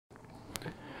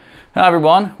Hi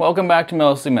everyone, welcome back to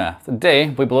Mostly Math. Today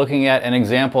we'll be looking at an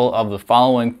example of the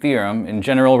following theorem in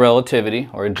general relativity,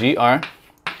 or GR.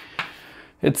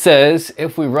 It says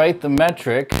if we write the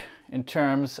metric in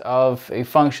terms of a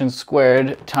function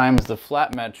squared times the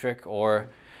flat metric, or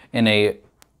in a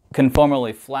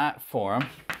conformally flat form,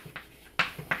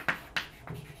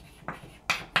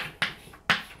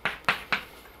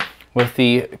 with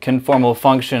the conformal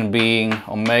function being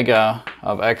omega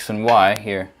of x and y,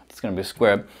 here it's going to be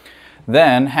squared,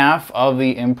 then half of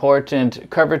the important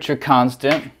curvature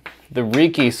constant, the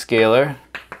Ricci scalar,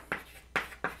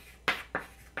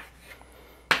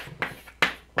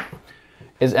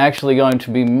 is actually going to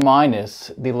be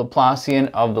minus the Laplacian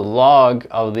of the log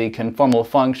of the conformal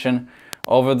function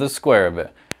over the square of it.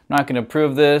 I'm not going to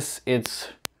prove this. It's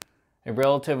a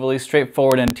relatively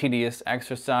straightforward and tedious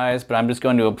exercise, but I'm just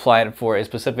going to apply it for a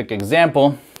specific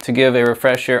example to give a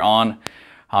refresher on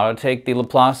how to take the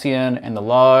Laplacian and the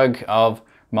log of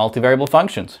multivariable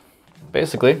functions.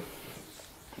 Basically,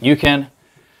 you can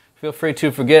feel free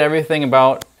to forget everything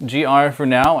about GR for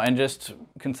now and just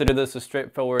consider this a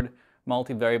straightforward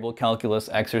multivariable calculus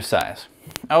exercise.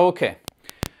 Okay,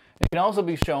 it can also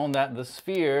be shown that the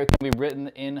sphere can be written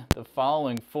in the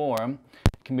following form.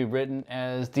 It can be written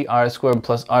as the r squared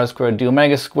plus r squared d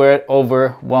omega squared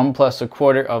over 1 plus a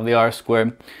quarter of the r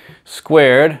squared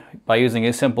squared by using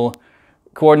a simple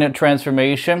coordinate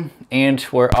transformation, and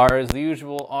where r is the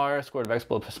usual r squared of x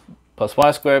plus y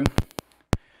squared.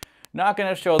 Not going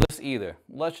to show this either.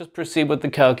 Let's just proceed with the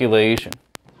calculation.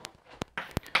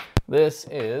 This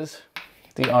is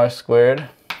the r squared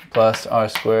plus r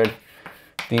squared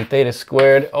d theta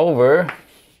squared over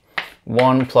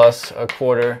 1 plus a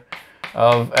quarter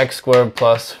of x squared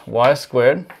plus y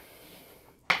squared,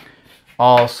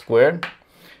 all squared.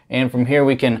 And from here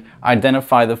we can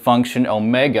identify the function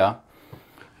omega.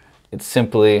 It's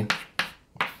simply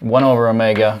 1 over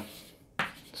omega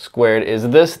squared is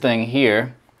this thing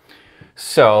here.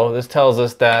 So this tells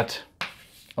us that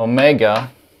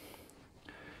omega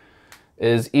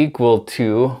is equal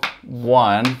to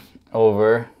 1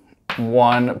 over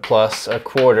 1 plus a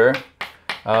quarter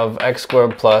of x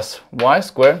squared plus y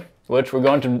squared, which we're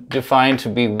going to define to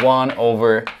be 1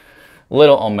 over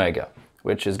little omega,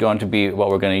 which is going to be what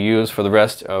we're going to use for the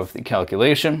rest of the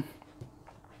calculation.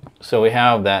 So we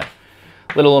have that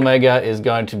little omega is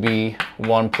going to be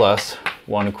 1 plus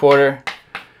 1 quarter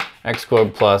x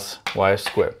squared plus y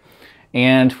squared.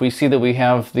 And we see that we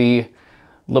have the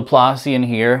Laplacian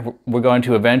here. We're going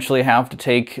to eventually have to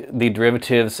take the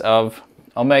derivatives of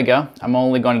omega. I'm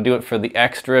only going to do it for the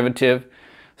x derivative,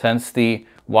 since the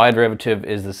y derivative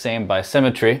is the same by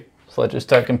symmetry. So let's just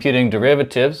start computing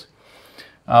derivatives.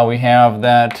 We have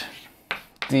that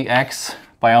dx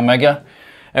by omega.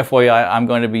 FYI, I'm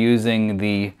going to be using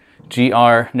the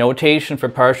GR notation for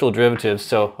partial derivatives.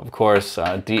 So of course,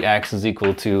 dx is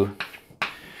equal to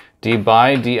d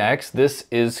by dx. This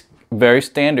is very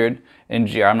standard in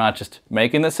GR. I'm not just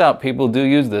making this up. People do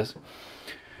use this.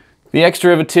 The x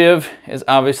derivative is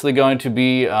obviously going to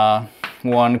be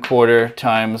 1 quarter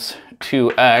times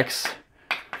 2x,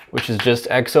 which is just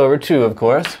x over 2, of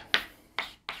course.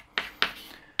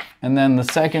 And then the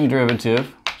second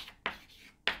derivative,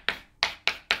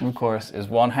 of course, is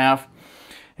 1/2.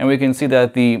 And we can see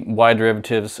that the y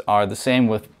derivatives are the same,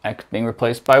 with x being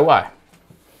replaced by y.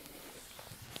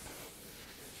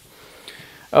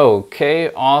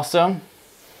 Okay, awesome.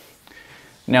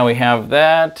 Now we have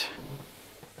that.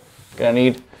 Gonna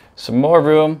need some more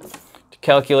room to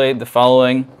calculate the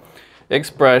following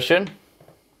expression.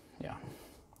 Yeah,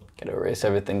 gotta erase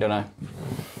everything, don't I?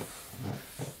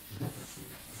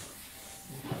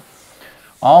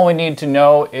 All we need to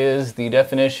know is the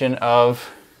definition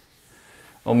of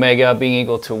omega being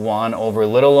equal to 1 over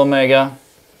little omega.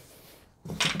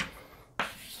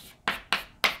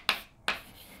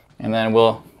 And then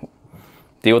we'll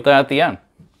deal with that at the end.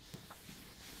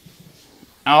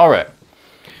 All right.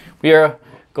 We are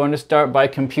going to start by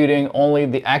computing only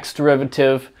the x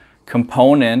derivative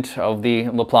component of the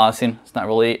Laplacian. It's not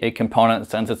really a component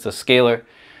since it's a scalar,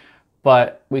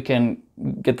 but we can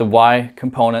get the y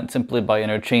component simply by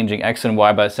interchanging x and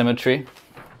y by symmetry.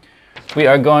 We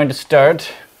are going to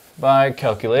start by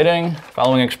calculating the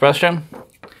following expression.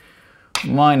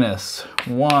 Minus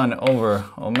 1 over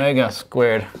omega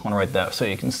squared. I want to write that so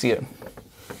you can see it.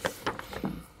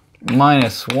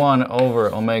 Minus 1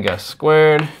 over omega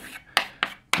squared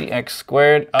dx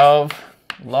squared of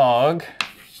log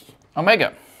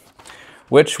omega,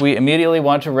 which we immediately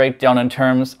want to write down in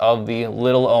terms of the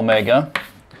little omega.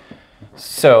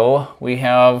 So we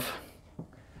have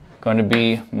going to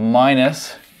be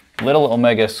minus little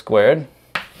omega squared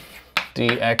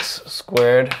dx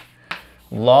squared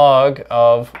log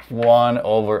of 1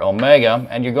 over omega.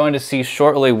 And you're going to see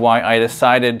shortly why I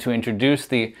decided to introduce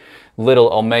the little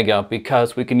omega,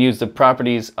 because we can use the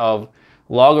properties of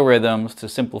logarithms to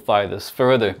simplify this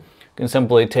further. You can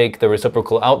simply take the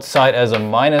reciprocal outside as a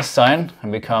minus sign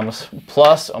and becomes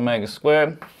plus omega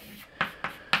squared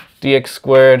dx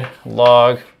squared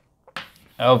log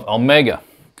of omega.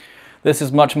 This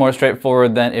is much more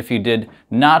straightforward than if you did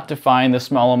not define the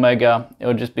small omega. It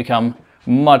would just become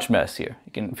much messier.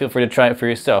 You can feel free to try it for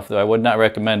yourself, though I would not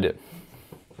recommend it.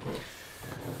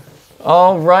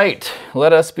 All right,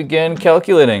 let us begin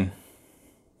calculating.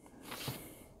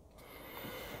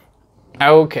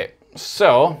 Okay,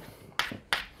 so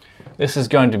this is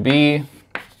going to be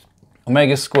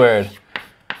omega squared.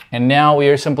 And now we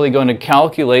are simply going to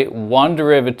calculate one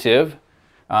derivative.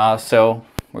 So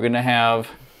we're going to have,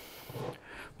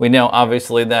 we know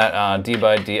obviously that d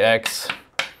by dx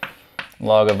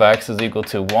log of x is equal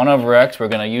to 1 over x. We're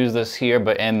going to use this here,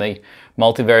 but in the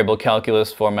multivariable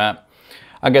calculus format.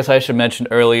 I guess I should mention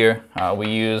earlier, we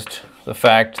used the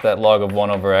fact that log of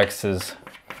 1 over x is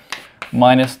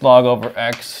minus log over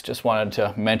x. Just wanted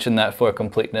to mention that for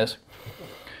completeness.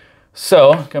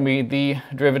 So it's going to be the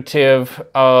derivative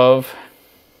of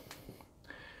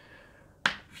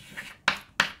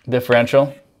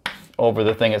differential over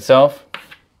the thing itself.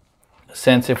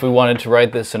 Since if we wanted to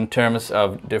write this in terms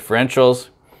of differentials,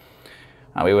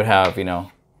 we would have, you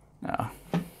know,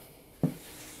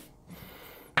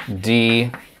 d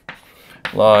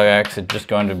log x is just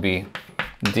going to be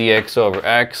dx over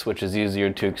x, which is easier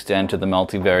to extend to the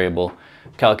multivariable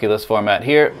calculus format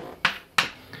here.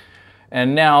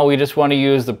 And now we just want to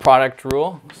use the product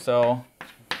rule. So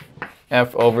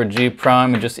f over g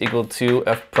prime is just equal to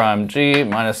f prime g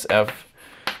minus f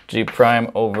g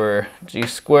prime over g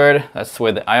squared. That's the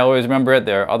way that I always remember it.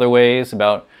 There are other ways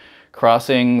about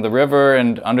crossing the river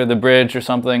and under the bridge or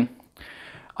something.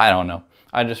 I don't know.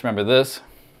 I just remember this.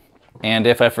 And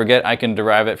if I forget, I can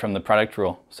derive it from the product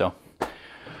rule. So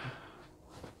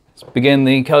let's begin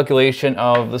the calculation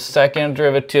of the second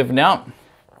derivative now.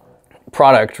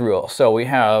 Product rule. So we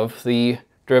have the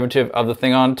derivative of the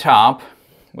thing on top,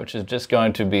 which is just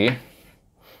going to be,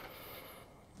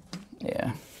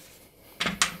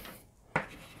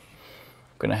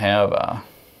 going to have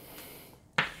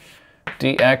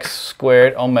dx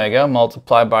squared omega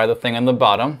multiplied by the thing on the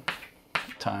bottom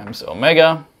times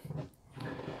omega.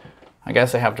 I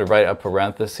guess I have to write a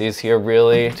parentheses here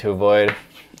really to avoid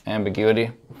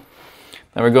ambiguity.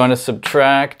 Then we're going to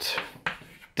subtract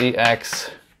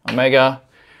dx omega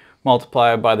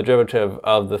multiplied by the derivative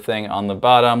of the thing on the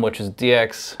bottom, which is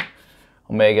dx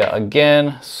omega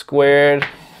again squared,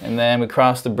 and then we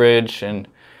cross the bridge and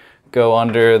go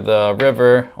under the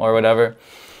river or whatever.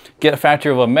 Get a factor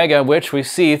of omega, which we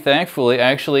see thankfully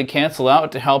actually cancel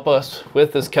out to help us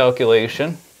with this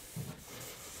calculation.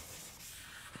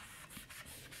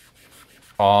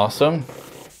 Awesome.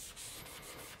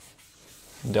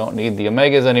 Don't need the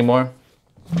omegas anymore.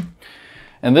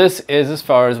 And this is as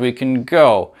far as we can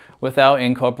go without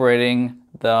incorporating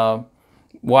the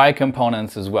y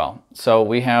components as well. So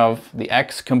we have the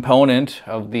x component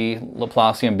of the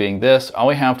Laplacian being this. All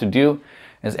we have to do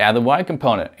is add the y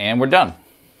component and we're done.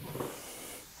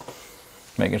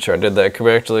 Making sure I did that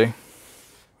correctly.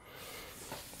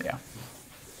 Yeah.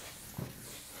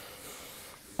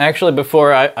 Actually,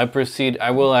 before I proceed,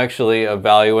 I will actually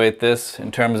evaluate this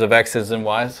in terms of x's and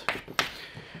y's.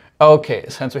 Okay,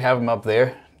 since we have them up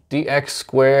there, dx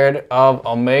squared of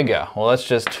omega. Well, that's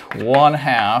just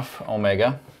 1/2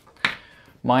 omega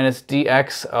minus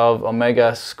dx of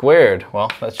omega squared. Well,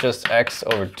 that's just x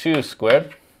over 2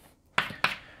 squared.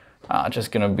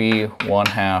 Just going to be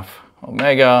 1/2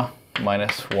 omega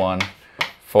minus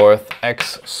 1/4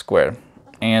 x squared.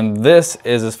 And this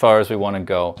is as far as we want to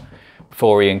go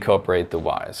before we incorporate the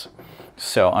y's.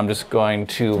 So I'm just going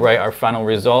to write our final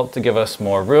result to give us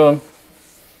more room.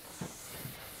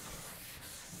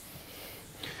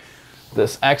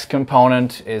 This x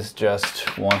component is just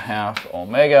 1/2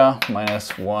 omega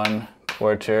minus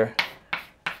 1/4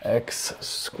 x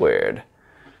squared.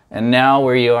 And now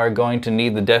we are going to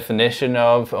need the definition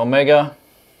of omega.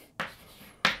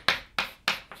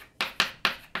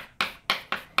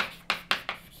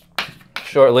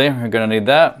 Shortly, we're going to need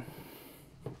that.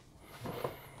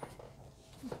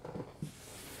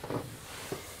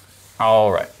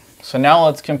 All right, so now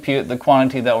let's compute the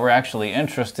quantity that we're actually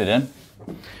interested in.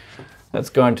 That's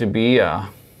going to be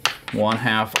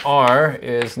 1/2 r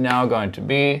is now going to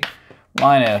be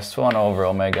minus 1 over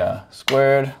omega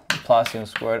squared, Laplacian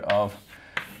squared of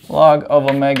log of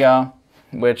omega,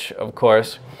 which of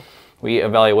course we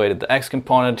evaluated the x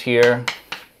component here.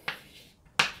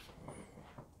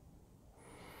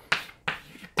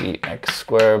 dx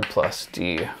squared plus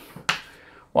dy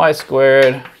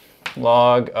squared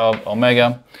log of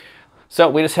omega. So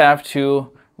we just have to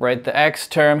write the x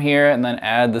term here and then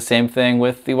add the same thing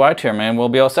with the y term, and we'll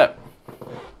be all set.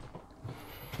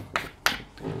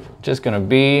 Just going to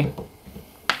be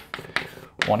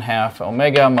 1/2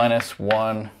 omega minus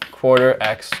 1/4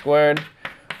 x squared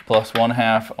plus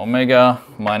 1/2 omega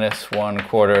minus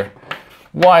 1/4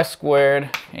 y squared,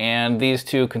 and these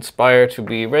two conspire to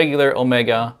be regular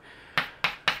omega,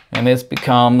 and this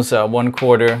becomes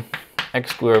 1/4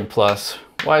 x squared plus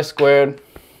y squared.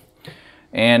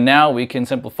 And now we can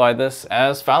simplify this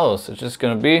as follows. It's just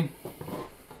going to be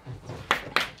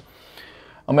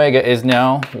omega is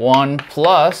now 1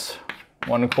 plus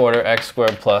 1/4 x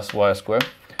squared plus y squared.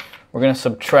 We're going to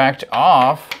subtract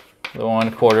off the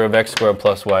 1/4 of x squared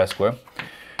plus y squared.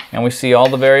 And we see all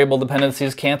the variable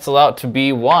dependencies cancel out to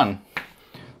be 1.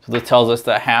 So this tells us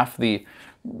that half the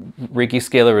Ricci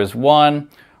scalar is 1,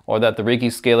 or that the Ricci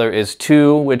scalar is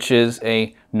 2, which is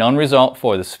a known result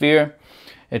for the sphere.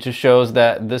 It just shows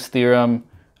that this theorem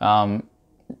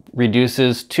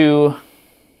reduces to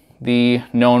the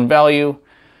known value,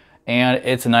 and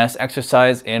it's a nice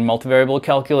exercise in multivariable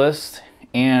calculus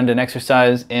and an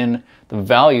exercise in the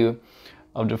value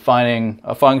of defining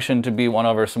a function to be 1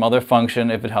 over some other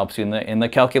function if it helps you in the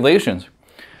calculations.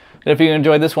 If you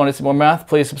enjoyed this one and some more math,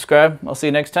 please subscribe. I'll see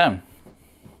you next time.